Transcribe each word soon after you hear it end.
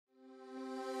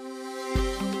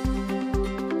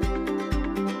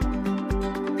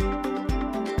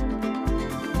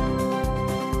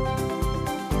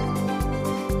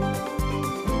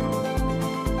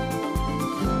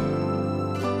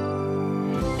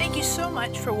you so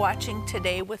much for watching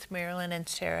Today with Marilyn and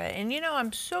Sarah. And you know,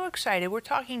 I'm so excited. We're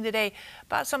talking today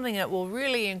about something that will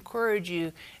really encourage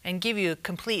you and give you a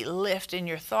complete lift in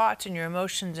your thoughts and your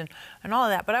emotions and all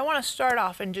of that. But I want to start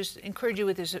off and just encourage you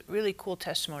with this really cool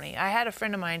testimony. I had a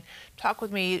friend of mine talk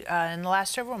with me in the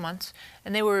last several months,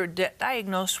 and they were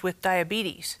diagnosed with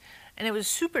diabetes. And it was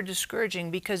super discouraging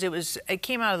because it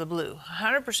came out of the blue,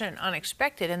 100%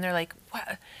 unexpected. And they're like,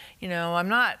 what? You know, I'm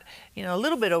not, a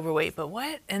little bit overweight, but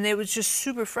what? And it was just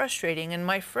super frustrating. And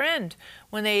my friend,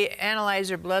 when they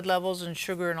analyzed their blood levels and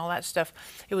sugar and all that stuff,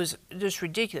 it was just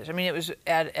ridiculous. I mean, it was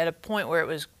at a point where it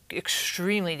was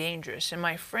extremely dangerous. And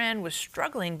my friend was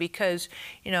struggling because,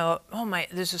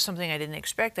 this is something I didn't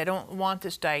expect. I don't want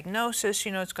this diagnosis.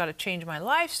 It's got to change my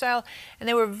lifestyle. And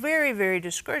they were very, very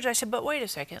discouraged. I said, but wait a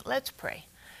second, let's pray.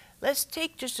 Let's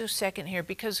take just a second here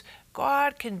because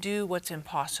God can do what's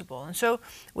impossible. And so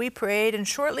we prayed, and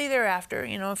shortly thereafter,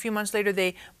 a few months later,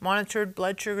 they monitored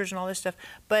blood sugars and all this stuff.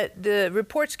 But the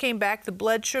reports came back, the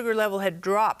blood sugar level had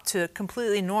dropped to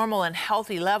completely normal and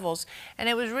healthy levels. And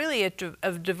it was really a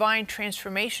divine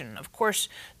transformation. Of course,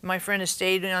 my friend has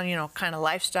stayed on, kind of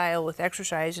lifestyle with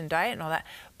exercise and diet and all that.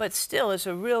 But still, it's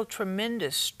a real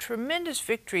tremendous, tremendous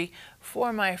victory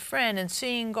for my friend, and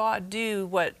seeing God do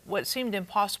what seemed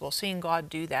impossible, seeing God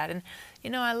do that. And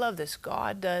I love this.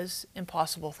 God does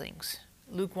impossible things.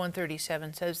 Luke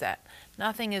 1:37 says that.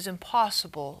 Nothing is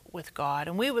impossible with God.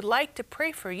 And we would like to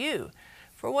pray for you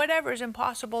for whatever is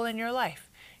impossible in your life.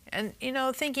 And,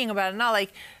 thinking about it, not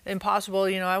like impossible,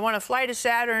 I want to fly to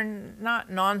Saturn, not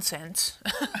nonsense,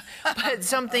 but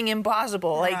something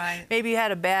impossible. Like right. Maybe you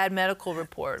had a bad medical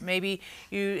report. Maybe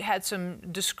you had some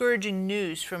discouraging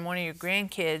news from one of your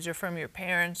grandkids or from your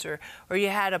parents, or you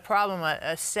had a problem,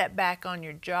 a setback on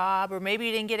your job, or maybe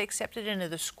you didn't get accepted into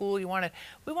the school you wanted.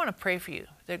 We want to pray for you,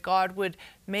 that God would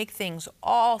make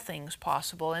all things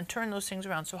possible and turn those things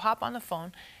around. So hop on the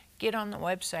phone, get on the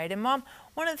website. And Mom,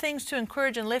 one of the things to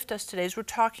encourage and lift us today is we're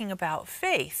talking about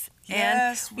faith.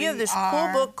 Yes, and you have this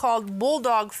cool book called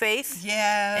Bulldog Faith.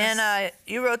 Yes. And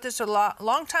you wrote this a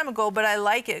long time ago, but I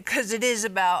like it because it is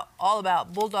all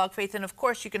about bulldog faith. And of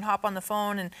course, you can hop on the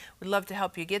phone, and we'd love to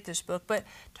help you get this book. But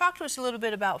talk to us a little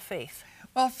bit about faith.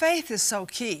 Well, faith is so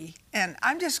key. And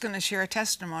I'm just going to share a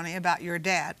testimony about your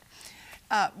dad.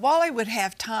 Wally would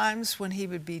have times when he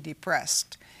would be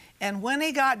depressed. And when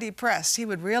he got depressed, he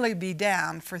would really be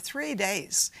down for 3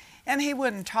 days. And he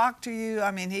wouldn't talk to you.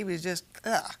 I mean, he was just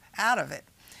out of it.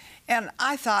 And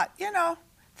I thought,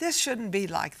 this shouldn't be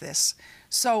like this.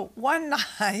 So one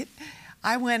night,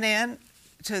 I went in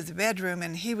to the bedroom,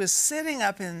 and he was sitting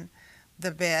up in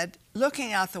the bed,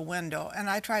 looking out the window.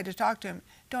 And I tried to talk to him.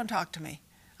 Don't talk to me.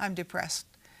 I'm depressed.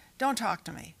 Don't talk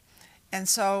to me. And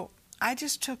so I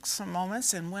just took some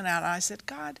moments and went out, and I said,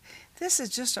 God, this is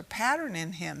just a pattern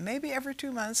in him. Maybe every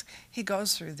 2 months he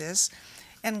goes through this.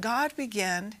 And God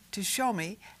began to show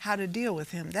me how to deal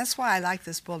with him. That's why I like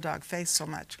this Bulldog Faith so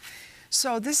much.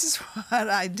 So this is what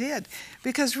I did.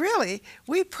 Because really,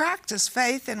 we practice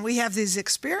faith, and we have these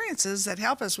experiences that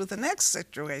help us with the next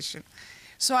situation.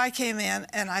 So I came in,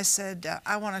 and I said,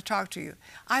 I want to talk to you.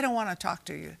 I don't want to talk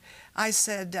to you. I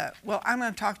said, well, I'm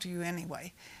going to talk to you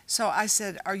anyway. So I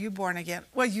said, are you born again?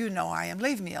 Well, you know I am.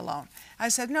 Leave me alone. I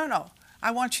said, no,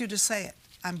 I want you to say it.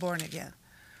 I'm born again.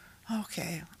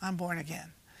 Okay, I'm born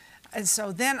again. And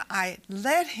so then I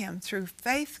led him through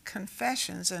faith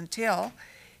confessions until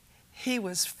he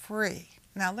was free.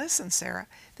 Now listen, Sarah,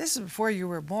 this is before you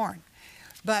were born.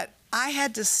 But I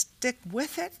had to stick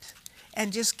with it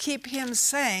and just keep him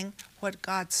saying what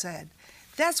God said.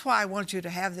 That's why I want you to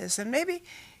have this. And maybe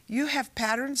you have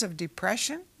patterns of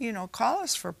depression, call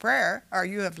us for prayer, or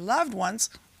you have loved ones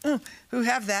who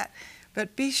have that.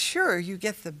 But be sure you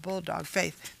get the Bulldog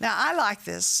Faith. Now, I like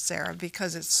this, Sarah,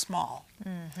 because it's small.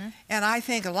 Mm-hmm. And I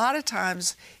think a lot of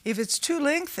times, if it's too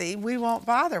lengthy, we won't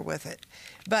bother with it.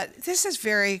 But this is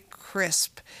very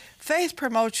crisp. Faith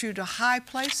promotes you to high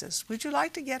places. Would you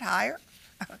like to get higher?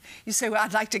 You say, well,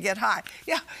 I'd like to get high.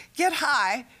 Yeah, get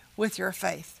high with your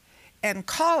faith. And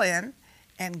call in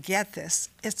and get this.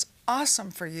 It's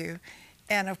awesome for you.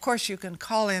 And, of course, you can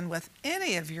call in with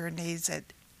any of your needs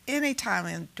at any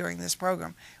time during this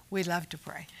program. We love to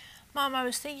pray. Mom, I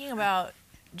was thinking about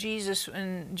Jesus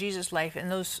and Jesus' life, and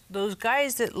those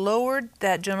guys that lowered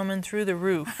that gentleman through the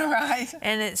roof. Right.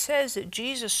 And it says that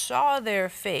Jesus saw their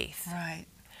faith. Right.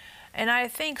 And I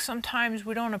think sometimes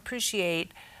we don't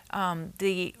appreciate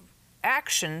the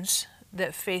actions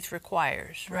that faith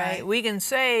requires, right? We can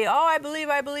say, oh, I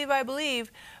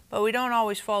believe, but we don't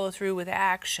always follow through with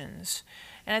actions.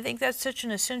 And I think that's such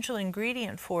an essential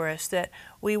ingredient for us, that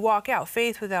we walk out.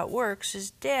 Faith without works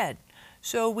is dead.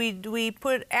 So we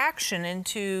put action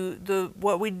into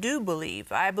what we do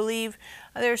believe. I believe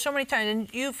there are so many times,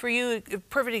 and for you, a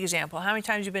perfect example. How many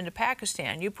times you've been to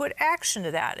Pakistan? You put action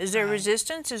to that. Is there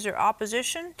resistance? Is there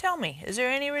opposition? Tell me. Is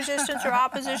there any resistance or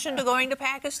opposition to going to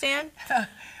Pakistan?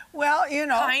 Well, you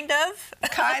know. Kind of.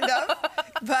 Kind of.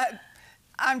 But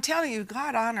I'm telling you,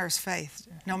 God honors faith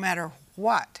no matter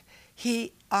what.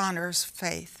 He honors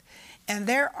faith. And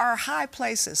there are high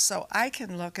places. So I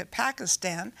can look at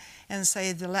Pakistan and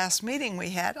say the last meeting we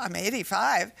had, I'm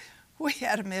 85, we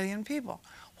had 1 million people.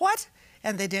 What?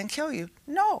 And they didn't kill you?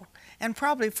 No. And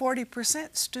probably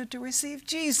 40% stood to receive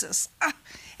Jesus.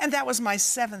 And that was my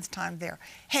 7th time there.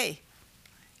 Hey,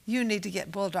 you need to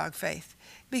get bulldog faith.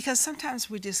 Because sometimes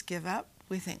we just give up.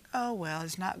 We think, oh, well,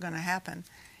 it's not going to happen.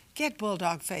 Get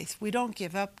bulldog faith. We don't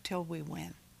give up till we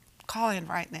win. Call in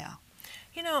right now.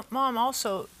 You know, Mom,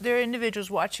 also, there are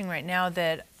individuals watching right now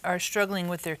that are struggling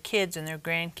with their kids and their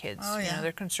grandkids. Oh, yeah. You know,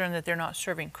 they're concerned that they're not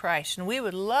serving Christ. And we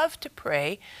would love to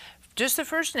pray just the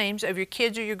first names of your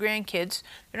kids or your grandkids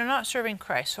that are not serving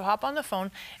Christ. So hop on the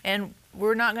phone, and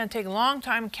we're not going to take a long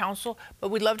time counsel, but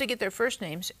we'd love to get their first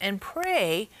names and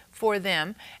pray for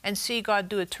them and see God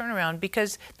do a turnaround,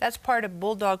 because that's part of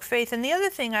bulldog faith. And the other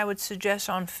thing I would suggest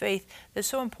on faith that's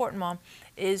so important, Mom,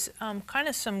 is kind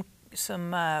of some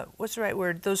what's the right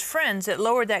word? Those friends that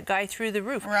lowered that guy through the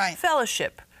roof. Right.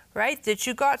 Fellowship, right? That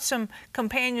you got some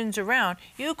companions around.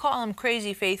 You call them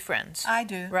crazy faith friends. I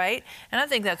do. Right? And I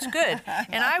think that's good.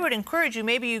 And I would encourage you,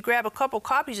 maybe you grab a couple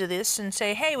copies of this and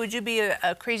say, hey, would you be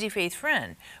a crazy faith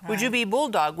friend? Right. Would you be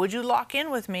bulldog? Would you lock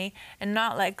in with me and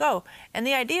not let go? And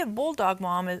the idea of bulldog,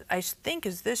 Mom, is, I think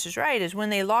this is right, is when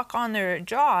they lock on their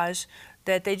jaws,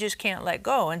 that they just can't let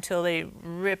go until they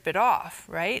rip it off,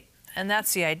 right? And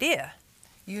that's the idea.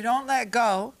 You don't let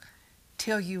go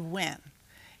till you win.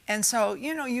 And so,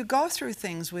 you know, you go through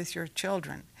things with your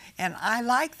children. And I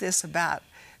like this about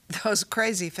those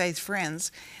crazy faith friends.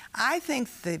 I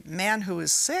think the man who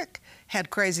was sick had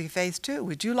crazy faith too.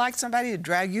 Would you like somebody to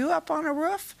drag you up on a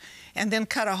roof and then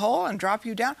cut a hole and drop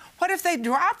you down? What if they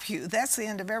drop you? That's the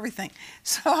end of everything.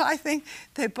 So I think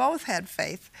they both had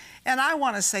faith. And I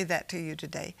want to say that to you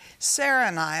today. Sarah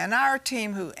and I and our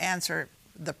team who answer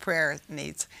the prayer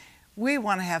needs, we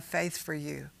want to have faith for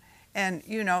you. And,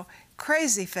 you know,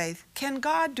 crazy faith. Can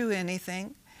God do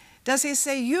anything? Does He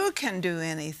say you can do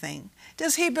anything?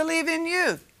 Does He believe in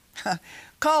you?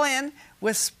 Call in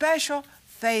with special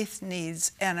faith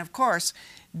needs. And, of course,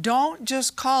 don't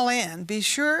just call in. Be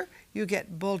sure you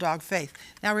get bulldog faith.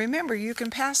 Now, remember, you can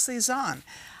pass these on.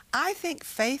 I think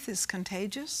faith is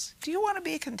contagious. Do you want to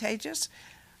be contagious?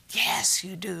 Yes,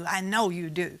 you do. I know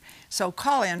you do. So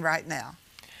call in right now.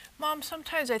 Mom,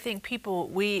 sometimes I think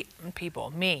me,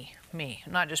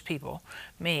 not just people,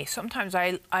 me. Sometimes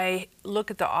I look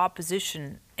at the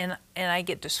opposition and I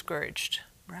get discouraged.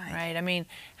 Right. I mean,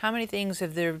 how many things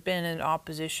have there been in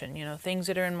opposition? You know, things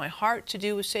that are in my heart to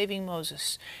do with saving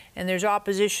Moses. And there's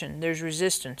opposition, there's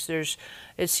resistance,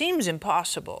 it seems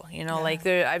impossible. You know, like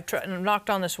I've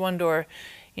knocked on this one door,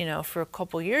 you know, for a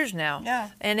couple years now.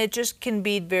 Yeah. And it just can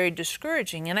be very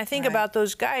discouraging. And I think about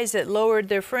those guys that lowered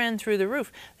their friend through the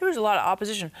roof. There was a lot of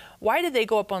opposition. Why did they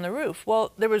go up on the roof?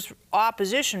 Well, there was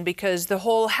opposition because the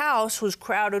whole house was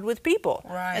crowded with people.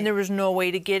 Right. And there was no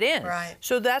way to get in. Right.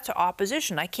 So that's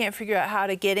opposition. I can't figure out how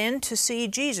to get in to see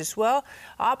Jesus. Well,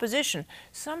 opposition.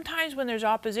 Sometimes when there's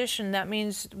opposition, that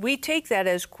means we take that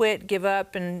as quit, give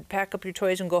up, and pack up your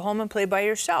toys and go home and play by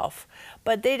yourself.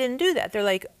 But they didn't do that. They're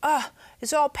like,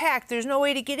 it's all packed. There's no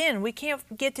way to get in. We can't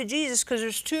get to Jesus because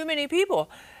there's too many people.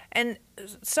 And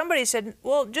somebody said,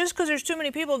 well, just because there's too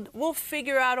many people, we'll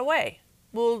figure out a way.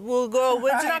 We'll go,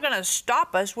 well, it's not going to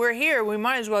stop us. We're here. We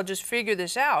might as well just figure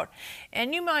this out.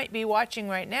 And you might be watching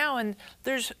right now, and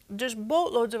there's just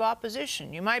boatloads of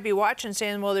opposition. You might be watching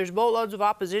saying, well, there's boatloads of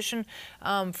opposition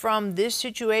from this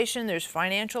situation. There's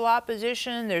financial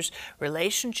opposition. There's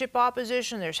relationship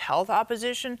opposition. There's health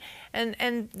opposition.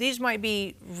 And these might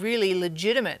be really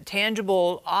legitimate,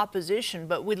 tangible opposition,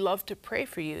 but we'd love to pray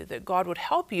for you that God would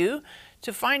help you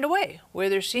to find a way where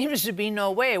there seems to be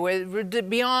no way, where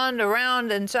beyond,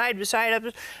 around, and side by side,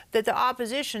 up, that the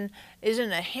opposition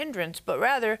isn't a hindrance, but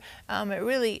rather it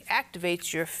really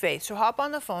activates your faith. So hop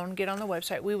on the phone, get on the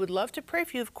website. We would love to pray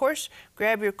for you. Of course,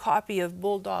 grab your copy of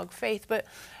Bulldog Faith. But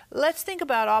let's think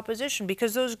about opposition,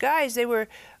 because those guys, they were,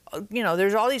 you know,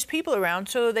 there's all these people around,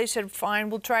 so they said, fine,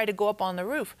 we'll try to go up on the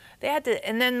roof. They had to,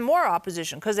 and then more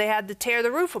opposition, because they had to tear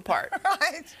the roof apart.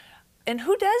 Right. And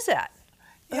who does that?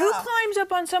 Yeah. Who climbs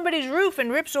up on somebody's roof and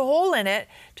rips a hole in it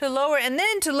to lower, and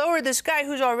then to lower this guy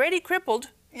who's already crippled,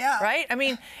 Yeah. Right? I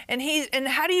mean, and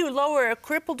how do you lower a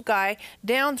crippled guy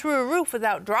down through a roof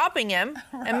without dropping him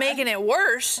and making it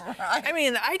worse? Right. I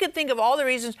mean, I could think of all the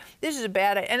reasons this is a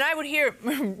bad idea. And I would hear,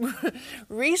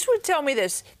 Reese would tell me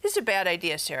this is a bad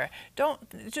idea, Sarah.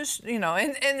 Don't just,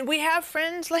 and we have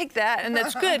friends like that, and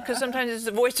that's good because sometimes it's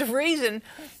the voice of reason,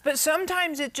 but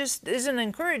sometimes it just isn't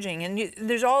encouraging. And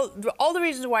there's all the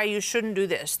reasons why you shouldn't do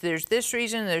this. There's this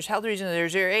reason, there's health reason,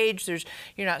 there's your age, there's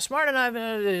you're not smart enough,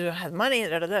 you don't have money,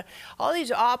 all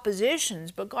these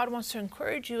oppositions, but God wants to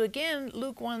encourage you again.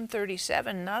 Luke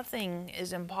 1:37, nothing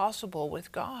is impossible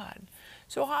with God.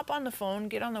 So hop on the phone,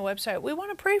 get on the website. We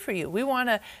want to pray for you. We want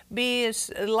to be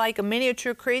like a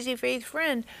miniature crazy faith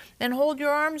friend and hold your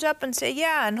arms up and say,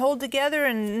 yeah, and hold together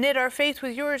and knit our faith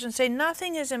with yours and say,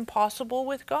 nothing is impossible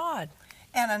with God.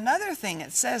 And another thing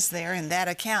it says there in that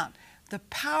account, the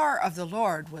power of the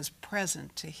Lord was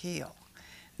present to heal.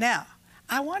 Now,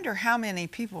 I wonder how many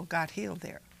people got healed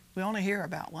there. We only hear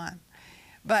about one.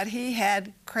 But he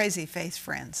had crazy faith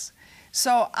friends.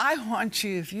 So I want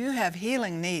you, if you have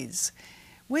healing needs,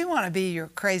 we want to be your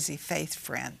crazy faith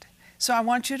friend. So I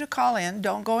want you to call in.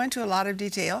 Don't go into a lot of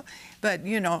detail, but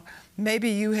maybe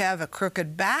you have a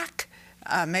crooked back.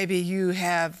 Maybe you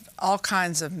have all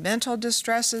kinds of mental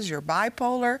distresses. You're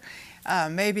bipolar.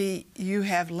 Maybe you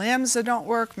have limbs that don't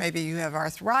work. Maybe you have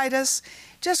arthritis.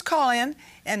 Just call in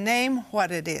and name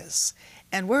what it is.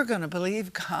 And we're going to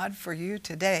believe God for you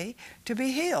today to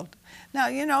be healed. Now,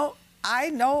 I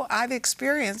know I've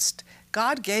experienced,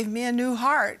 God gave me a new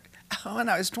heart when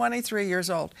I was 23 years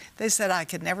old. They said I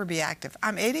could never be active.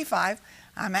 I'm 85,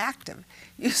 I'm active.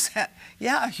 You said,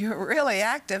 yeah, you're really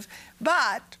active,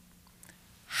 but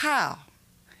how?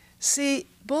 See,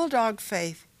 Bulldog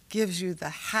Faith gives you the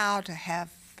how to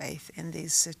have faith in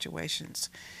these situations.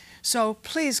 So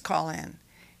please call in.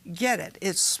 Get it.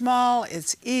 It's small,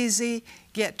 it's easy.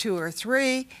 Get 2 or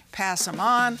 3, pass them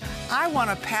on. I want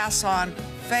to pass on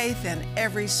faith in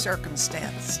every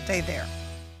circumstance. Stay there.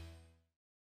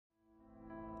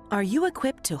 Are you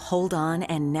equipped to hold on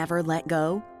and never let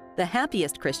go? The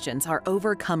happiest Christians are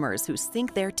overcomers who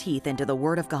sink their teeth into the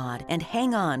Word of God and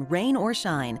hang on, rain or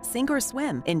shine, sink or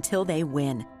swim, until they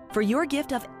win. For your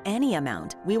gift of any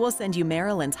amount, we will send you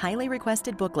Marilyn's highly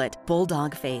requested booklet,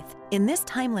 Bulldog Faith. In this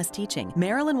timeless teaching,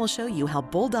 Marilyn will show you how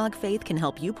Bulldog Faith can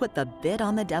help you put the bit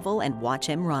on the devil and watch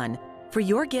him run. For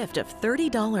your gift of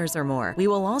 $30 or more, we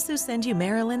will also send you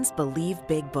Marilyn's Believe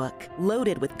Big book.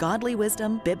 Loaded with godly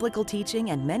wisdom, biblical teaching,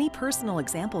 and many personal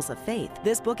examples of faith,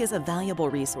 this book is a valuable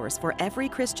resource for every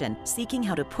Christian seeking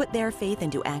how to put their faith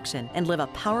into action and live a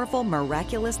powerful,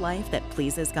 miraculous life that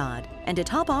pleases God. And to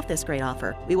top off this great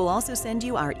offer, we will also send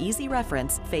you our easy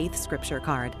reference Faith Scripture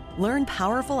Card. Learn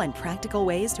powerful and practical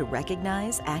ways to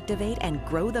recognize, activate, and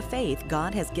grow the faith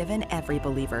God has given every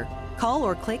believer. Call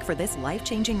or click for this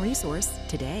life-changing resource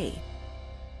today.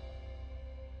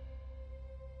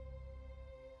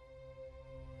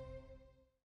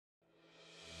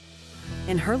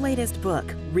 In her latest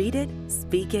book, Read It,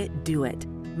 Speak It, Do It,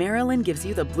 Marilyn gives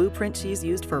you the blueprint she's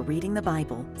used for reading the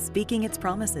Bible, speaking its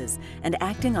promises, and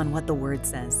acting on what the Word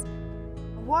says.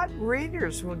 What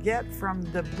readers will get from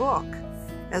the book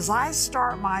as I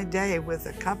start my day with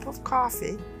a cup of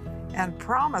coffee and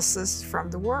promises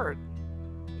from the Word.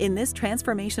 In this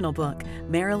transformational book,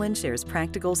 Marilyn shares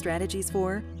practical strategies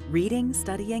for reading,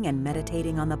 studying, and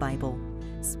meditating on the Bible,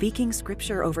 speaking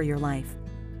Scripture over your life,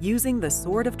 using the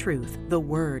sword of truth, the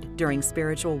Word, during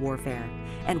spiritual warfare,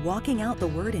 and walking out the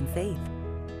Word in faith.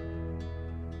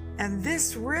 And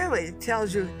this really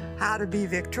tells you how to be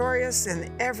victorious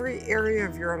in every area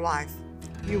of your life.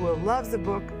 You will love the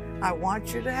book. I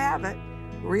want you to have it.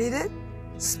 Read it,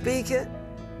 speak it,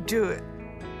 do it.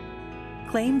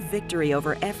 Claim victory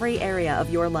over every area of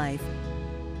your life.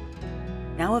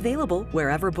 Now available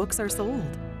wherever books are sold.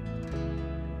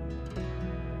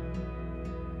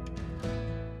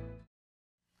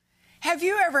 Have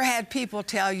you ever had people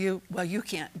tell you, well, you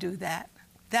can't do that?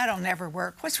 That'll never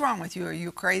work. What's wrong with you? Are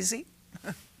you crazy?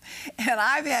 And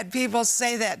I've had people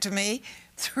say that to me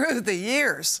through the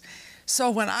years. So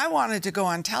when I wanted to go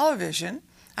on television,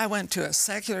 I went to a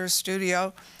secular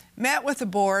studio, met with the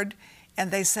board, and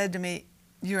they said to me,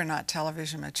 you're not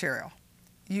television material.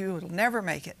 You'll never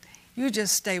make it. You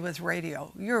just stay with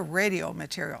radio. You're radio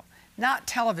material, not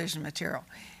television material.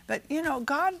 But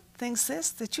God thinks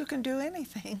that you can do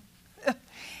anything.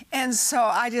 And so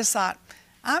I just thought,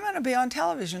 I'm going to be on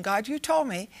television. God, you told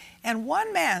me. And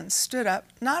one man stood up,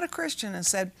 not a Christian, and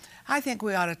said, I think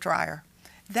we ought to try her.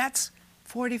 That's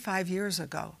 45 years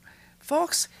ago.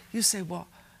 Folks, you say, well,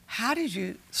 how did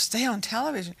you stay on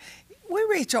television? We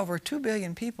reach over 2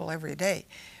 billion people every day.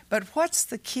 But what's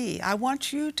the key? I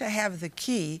want you to have the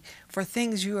key for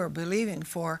things you are believing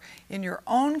for in your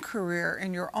own career,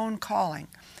 in your own calling.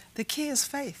 The key is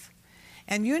faith.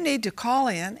 And you need to call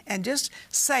in and just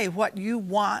say what you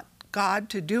want God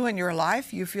to do in your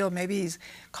life. You feel maybe He's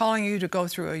calling you to go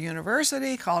through a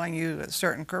university, calling you to a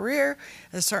certain career,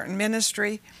 a certain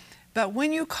ministry. But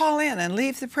when you call in and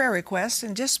leave the prayer request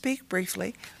and just speak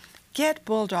briefly, get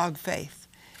Bulldog Faith.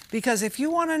 Because if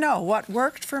you want to know what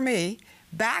worked for me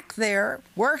back there,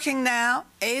 working now,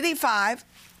 85,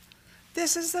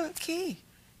 this is the key.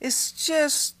 It's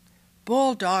just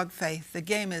Bulldog Faith. The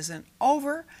game isn't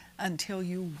over until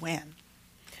you win.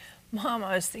 Mom,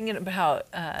 I was thinking about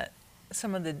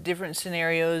some of the different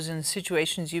scenarios and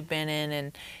situations you've been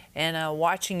in, and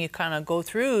watching you kind of go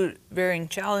through varying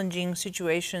challenging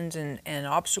situations and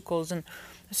obstacles. And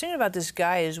I was thinking about this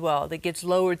guy as well that gets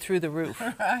lowered through the roof,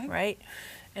 right?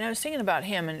 And I was thinking about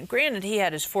him, and granted, he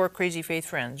had his 4 crazy faith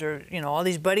friends, or all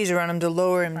these buddies around him to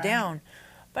lower him down.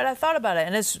 But I thought about it,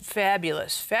 and it's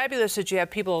fabulous. Fabulous that you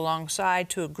have people alongside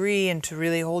to agree and to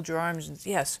really hold your arms. And,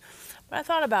 yes. But I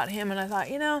thought about him, and I thought,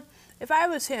 if I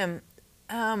was him,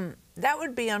 that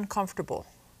would be uncomfortable,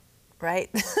 right?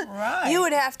 Right. You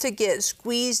would have to get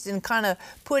squeezed and kind of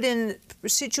put in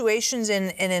situations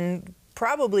and in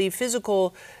probably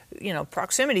physical,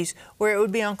 proximities where it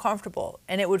would be uncomfortable,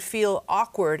 and it would feel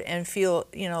awkward and feel,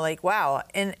 like, wow.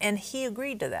 And he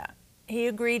agreed to that. He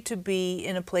agreed to be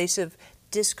in a place of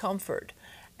discomfort.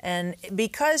 And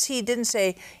because he didn't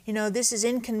say, this is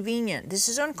inconvenient, this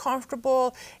is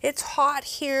uncomfortable, it's hot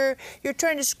here, you're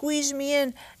trying to squeeze me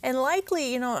in, and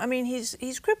likely,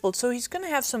 he's crippled, so he's going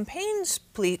to have some pains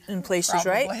in places,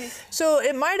 Probably. right? So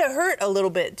it might have hurt a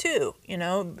little bit too,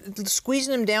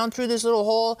 squeezing him down through this little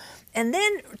hole, and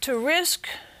then to risk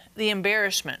the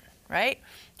embarrassment, right?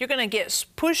 You're going to get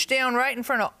pushed down right in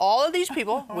front of all of these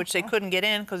people, which they couldn't get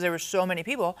in because there were so many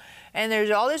people. And there's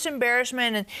all this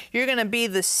embarrassment, and you're going to be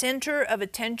the center of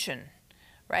attention,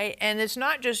 right? And it's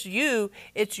not just you,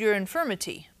 it's your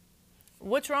infirmity.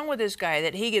 What's wrong with this guy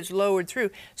that he gets lowered through?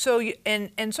 So,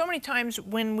 and so many times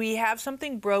when we have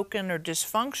something broken or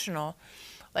dysfunctional,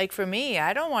 like for me,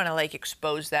 I don't want to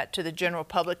expose that to the general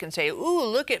public and say, ooh,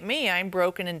 look at me, I'm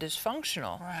broken and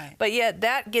dysfunctional. Right. But yet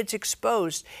that gets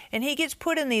exposed, and he gets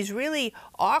put in these really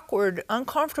awkward,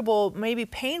 uncomfortable, maybe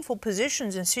painful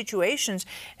positions and situations,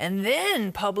 and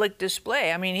then public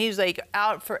display. He's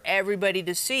out for everybody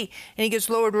to see, and he gets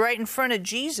lowered right in front of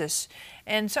Jesus.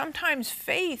 And sometimes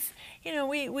faith,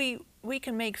 we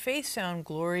can make faith sound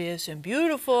glorious and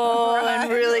beautiful and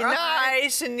really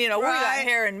nice, and we got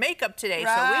hair and makeup today,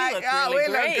 so we look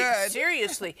really great. Look good.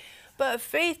 Seriously. But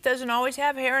faith doesn't always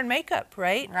have hair and makeup,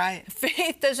 right? Right.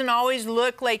 Faith doesn't always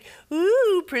look like,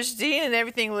 ooh, pristine, and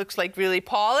everything looks like really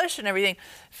polished and everything.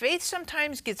 Faith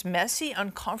sometimes gets messy,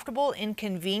 uncomfortable,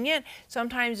 inconvenient.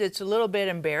 Sometimes it's a little bit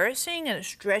embarrassing, and it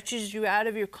stretches you out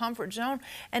of your comfort zone.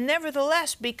 And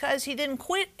nevertheless, because he didn't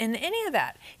quit in any of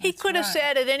that, he could have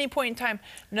said at any point in time,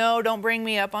 no, don't bring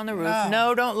me up on the roof.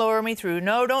 No, don't lower me through.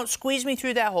 No, don't squeeze me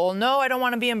through that hole. No, I don't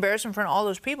want to be embarrassed in front of all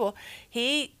those people.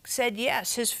 He said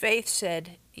yes. His faith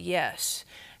said yes.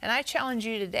 And I challenge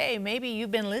you today, maybe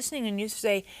you've been listening and you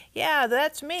say, yeah,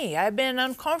 that's me. I've been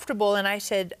uncomfortable, and I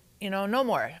said, no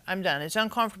more. I'm done. It's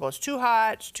uncomfortable. It's too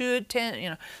hot. It's too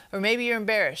intense, or maybe you're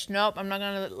embarrassed. Nope, I'm not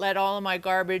going to let all of my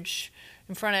garbage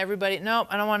in front of everybody. Nope,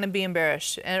 I don't want to be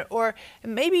embarrassed. Or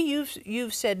maybe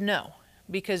you've said no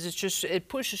because it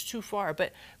pushes too far.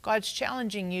 But God's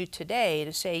challenging you today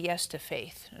to say yes to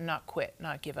faith and not quit,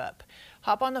 not give up.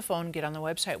 Hop on the phone, get on the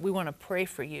website. We want to pray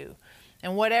for you.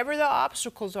 And whatever the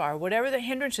obstacles are, whatever the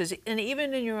hindrances, and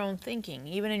even in your own thinking,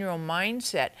 even in your own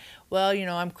mindset, well,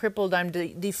 I'm crippled, I'm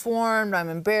deformed, I'm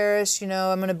embarrassed, I'm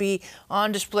going to be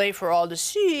on display for all to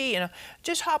see,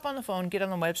 just hop on the phone, get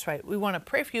on the website. We want to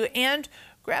pray for you, and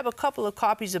grab a couple of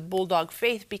copies of Bulldog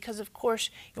Faith, because of course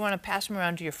you want to pass them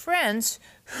around to your friends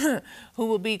who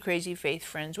will be crazy faith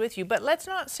friends with you. But let's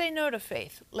not say no to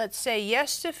faith. Let's say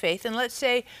yes to faith, and let's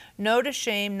say no to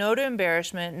shame, no to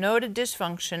embarrassment, no to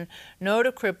dysfunction, no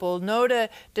to crippled, no to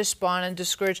despondent,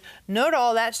 discouraged, no to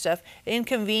all that stuff,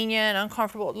 inconvenient,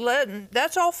 uncomfortable.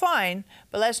 That's all fine,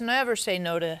 but let's never say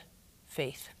no to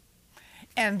faith.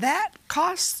 And that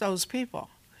costs those people.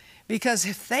 Because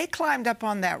if they climbed up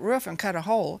on that roof and cut a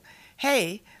hole,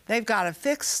 hey, they've got to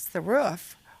fix the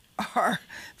roof, or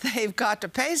they've got to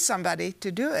pay somebody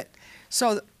to do it.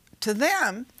 So to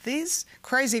them, these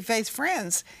crazy faith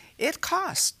friends, it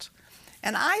costs.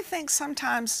 And I think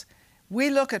sometimes we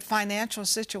look at financial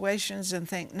situations and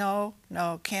think, no,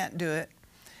 can't do it.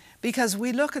 Because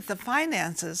we look at the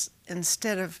finances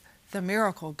instead of the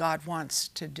miracle God wants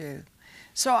to do.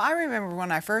 So I remember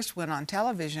when I first went on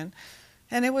television,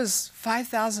 and it was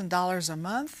 $5,000 a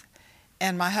month,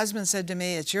 and my husband said to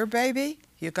me, "It's your baby,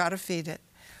 you got to feed it.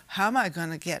 How am I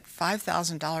going to get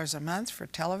 $5,000 a month for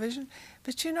television?"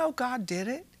 But you know, God did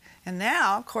it. And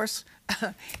now, of course,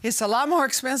 it's a lot more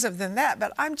expensive than that,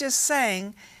 but I'm just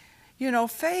saying, you know,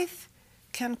 faith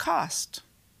can cost.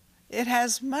 It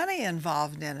has money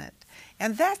involved in it.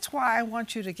 And that's why I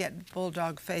want you to get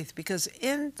Bulldog Faith, because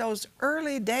in those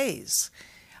early days,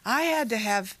 I had to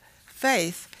have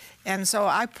faith. And so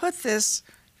I put this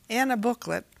in a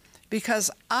booklet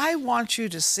because I want you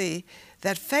to see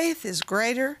that faith is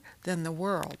greater than the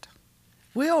world.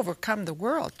 We overcome the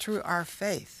world through our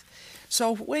faith.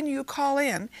 So when you call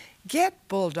in, get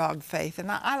Bulldog Faith.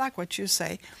 And I like what you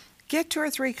say. Get 2 or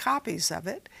 3 copies of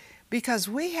it, because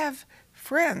we have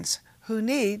friends who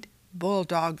need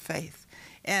Bulldog Faith.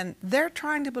 And they're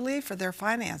trying to believe for their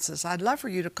finances. I'd love for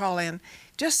you to call in.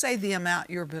 Just say the amount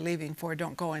you're believing for.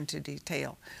 Don't go into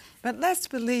detail. But let's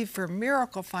believe for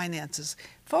miracle finances.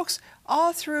 Folks,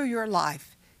 all through your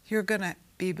life, you're going to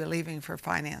be believing for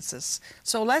finances.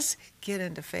 So let's get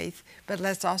into faith, but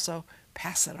let's also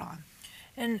pass it on.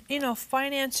 And, you know,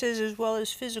 finances as well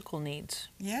as physical needs.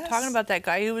 Yes. Talking about that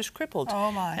guy who was crippled. Oh,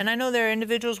 my. And I know there are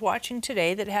individuals watching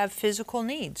today that have physical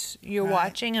needs. You're Right.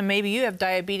 watching, and maybe you have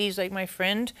diabetes like my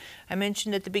friend I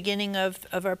mentioned at the beginning of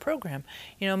our program.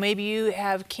 You know, maybe you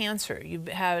have cancer. You've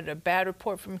had a bad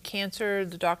report from cancer.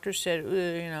 The doctor said,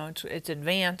 you know, it's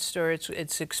advanced or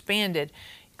it's expanded.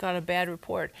 Got a bad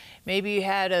report. Maybe you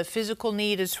had a physical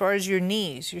need as far as your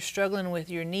knees. You're struggling with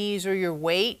your knees or your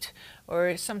weight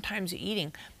or sometimes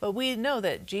eating. But we know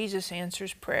that Jesus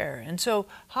answers prayer. And so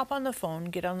hop on the phone,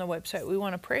 get on the website. We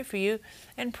want to pray for you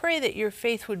and pray that your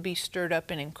faith would be stirred up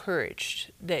and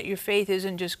encouraged, that your faith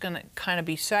isn't just going to kind of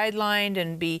be sidelined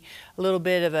and be a little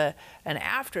bit of an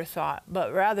afterthought,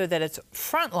 but rather that it's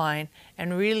frontline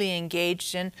and really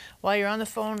engaged in. While you're on the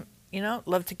phone, you know,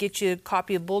 love to get you a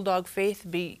copy of Bulldog Faith.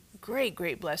 Be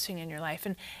great blessing in your life.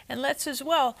 And let's as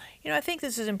well, you know, I think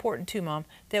this is important too, Mom,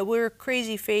 that we're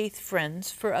crazy faith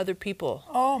friends for other people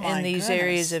in these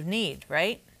areas of need,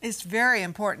 right? It's very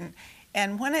important.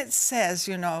 And when it says,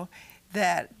 you know,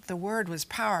 that the word was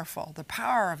powerful, the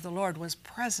power of the Lord was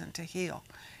present to heal.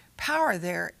 Power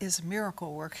there is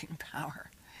miracle working power,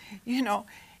 you know,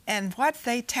 and what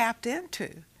they tapped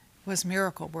into was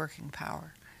miracle working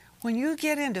power. When you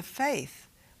get into faith,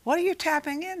 what are you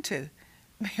tapping into?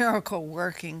 Miracle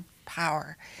working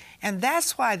power. And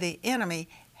that's why the enemy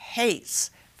hates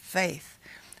faith.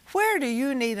 Where do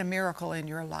you need a miracle in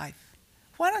your life?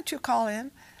 Why don't you call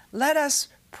in? Let us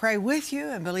pray with you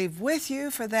and believe with you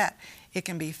for that. It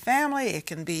can be family, it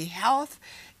can be health,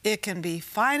 it can be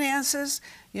finances,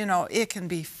 you know, it can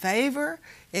be favor,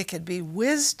 it could be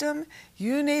wisdom.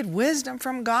 You need wisdom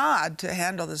from God to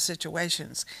handle the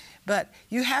situations. But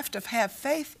you have to have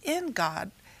faith in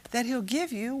God that He'll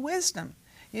give you wisdom.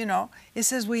 You know, it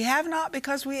says we have not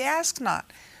because we ask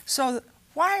not. So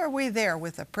why are we there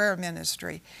with the prayer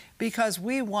ministry? Because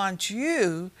we want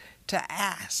you to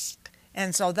ask.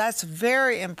 And so that's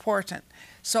very important.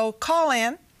 So call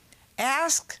in,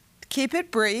 ask, keep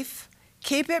it brief,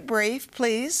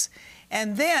 please.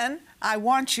 And then I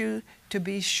want you to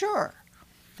be sure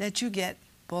that you get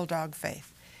Bulldog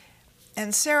Faith.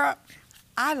 And Sarah,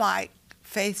 I like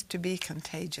faith to be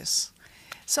contagious.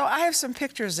 So I have some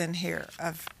pictures in here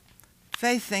of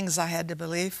faith things I had to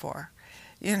believe for,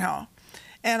 you know.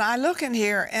 And I look in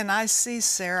here and I see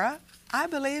Sarah. I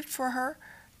believed for her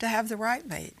to have the right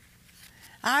mate.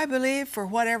 I believed for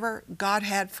whatever God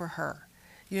had for her,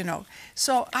 you know.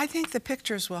 So I think the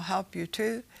pictures will help you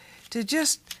too, to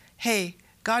just, hey,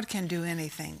 God can do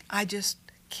anything. I just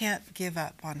can't give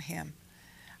up on Him.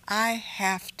 I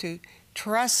have to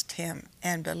trust Him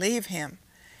and believe Him.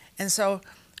 And so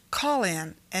call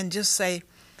in and just say,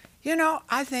 you know,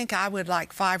 I think I would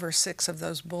like 5 or 6 of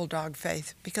those Bulldog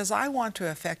Faith because I want to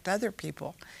affect other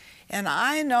people. And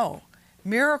I know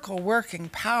miracle working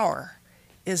power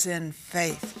is in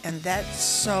faith, and that's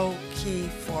so key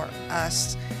for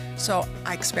us. So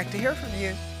I expect to hear from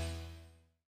you.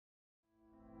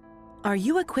 Are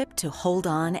you equipped to hold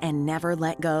on and never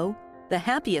let go? The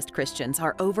happiest Christians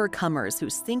are overcomers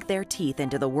who sink their teeth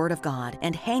into the Word of God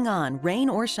and hang on, rain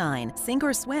or shine, sink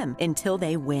or swim, until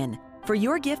they win. For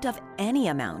your gift of any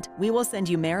amount, we will send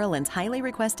you Marilyn's highly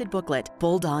requested booklet,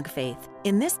 Bulldog Faith.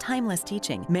 In this timeless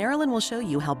teaching, Marilyn will show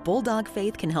you how Bulldog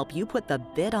Faith can help you put the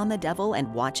bit on the devil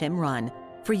and watch him run.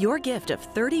 For your gift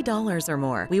of $30 or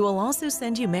more, we will also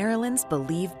send you Marilyn's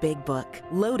Believe Big book.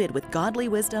 Loaded with godly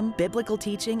wisdom, biblical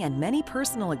teaching, and many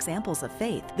personal examples of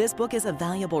faith, this book is a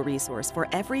valuable resource for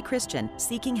every Christian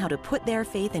seeking how to put their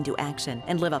faith into action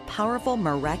and live a powerful,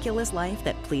 miraculous life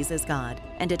that pleases God.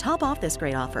 And to top off this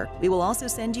great offer, we will also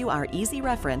send you our Easy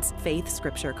Reference Faith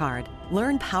Scripture Card.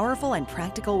 Learn powerful and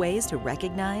practical ways to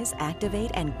recognize, activate,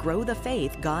 and grow the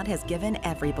faith God has given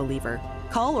every believer.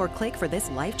 Call or click for this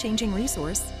life-changing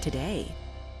resource today.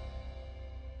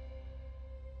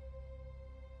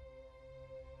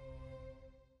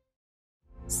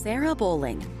 Sarah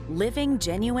Bowling, Living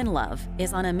Genuine Love,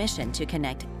 is on a mission to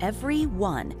connect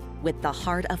everyone with the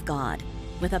heart of God.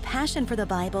 With a passion for the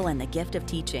Bible and the gift of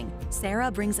teaching, Sarah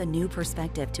brings a new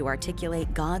perspective to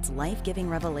articulate God's life-giving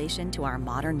revelation to our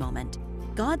modern moment.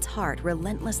 God's heart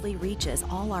relentlessly reaches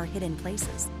all our hidden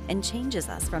places and changes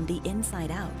us from the inside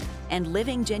out. And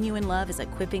Living Genuine Love is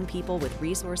equipping people with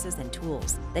resources and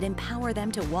tools that empower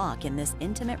them to walk in this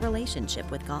intimate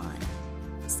relationship with God.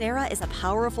 Sarah is a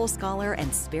powerful scholar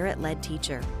and spirit-led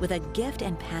teacher with a gift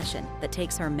and passion that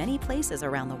takes her many places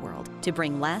around the world to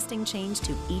bring lasting change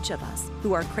to each of us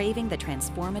who are craving the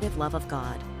transformative love of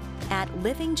God. At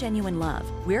Living Genuine Love,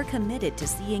 we're committed to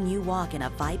seeing you walk in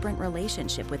a vibrant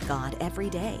relationship with God every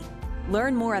day.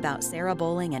 Learn more about Sarah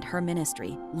Bowling and her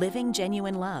ministry, Living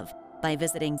Genuine Love, by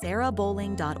visiting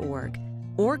sarahbowling.org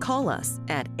or call us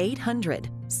at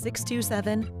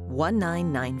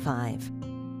 800-627-1995.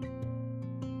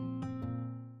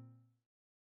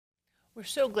 We're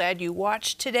so glad you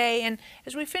watched today, and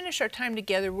as we finish our time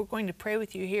together, we're going to pray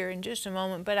with you here in just a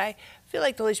moment, but I feel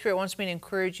like the Holy Spirit wants me to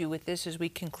encourage you with this as we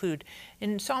conclude.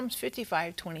 In Psalms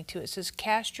 55:22, it says,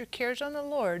 "Cast your cares on the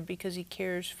Lord because He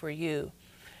cares for you."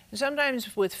 And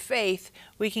sometimes with faith,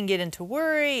 we can get into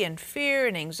worry and fear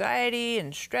and anxiety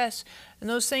and stress, and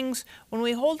those things, when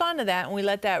we hold on to that and we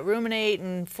let that ruminate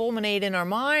and fulminate in our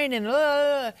mind, and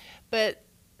but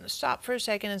stop for a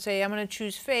second and say, I'm going to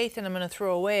choose faith, and I'm going to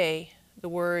throw away the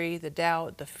worry, the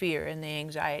doubt, the fear, and the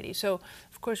anxiety. So,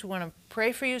 of course, we want to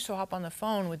pray for you, so hop on the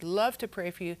phone. We'd love to pray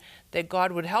for you that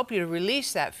God would help you to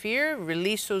release that fear,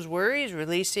 release those worries,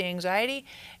 release the anxiety,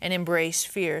 and embrace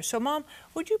fear. So, Mom,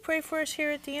 would you pray for us here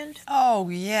at the end? Oh,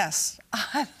 yes.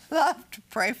 I love to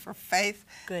pray for faith.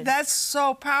 Good. That's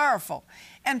so powerful.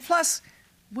 And plus,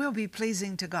 we'll be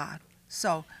pleasing to God.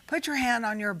 So put your hand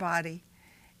on your body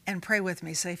and pray with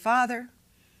me. Say, Father,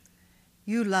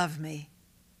 you love me.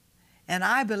 And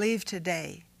I believe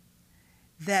today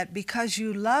that because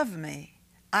you love me,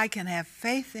 I can have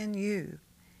faith in you,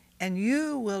 and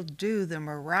you will do the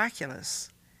miraculous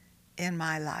in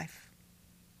my life.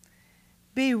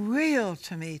 Be real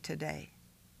to me today.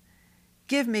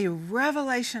 Give me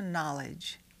revelation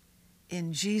knowledge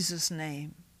in Jesus'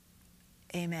 name.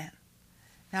 Amen.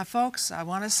 Now, folks, I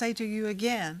want to say to you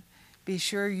again, be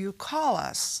sure you call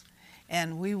us,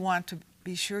 and we want to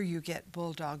be sure you get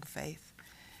Bulldog Faith.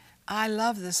 I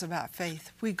love this about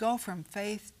faith. We go from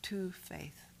faith to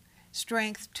faith,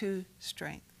 strength to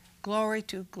strength, glory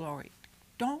to glory.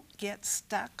 Don't get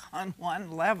stuck on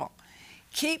one level.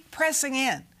 Keep pressing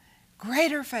in.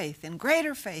 Greater faith and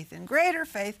greater faith and greater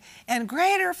faith and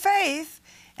greater faith.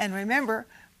 And remember,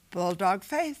 Bulldog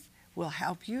Faith will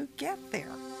help you get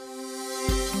there.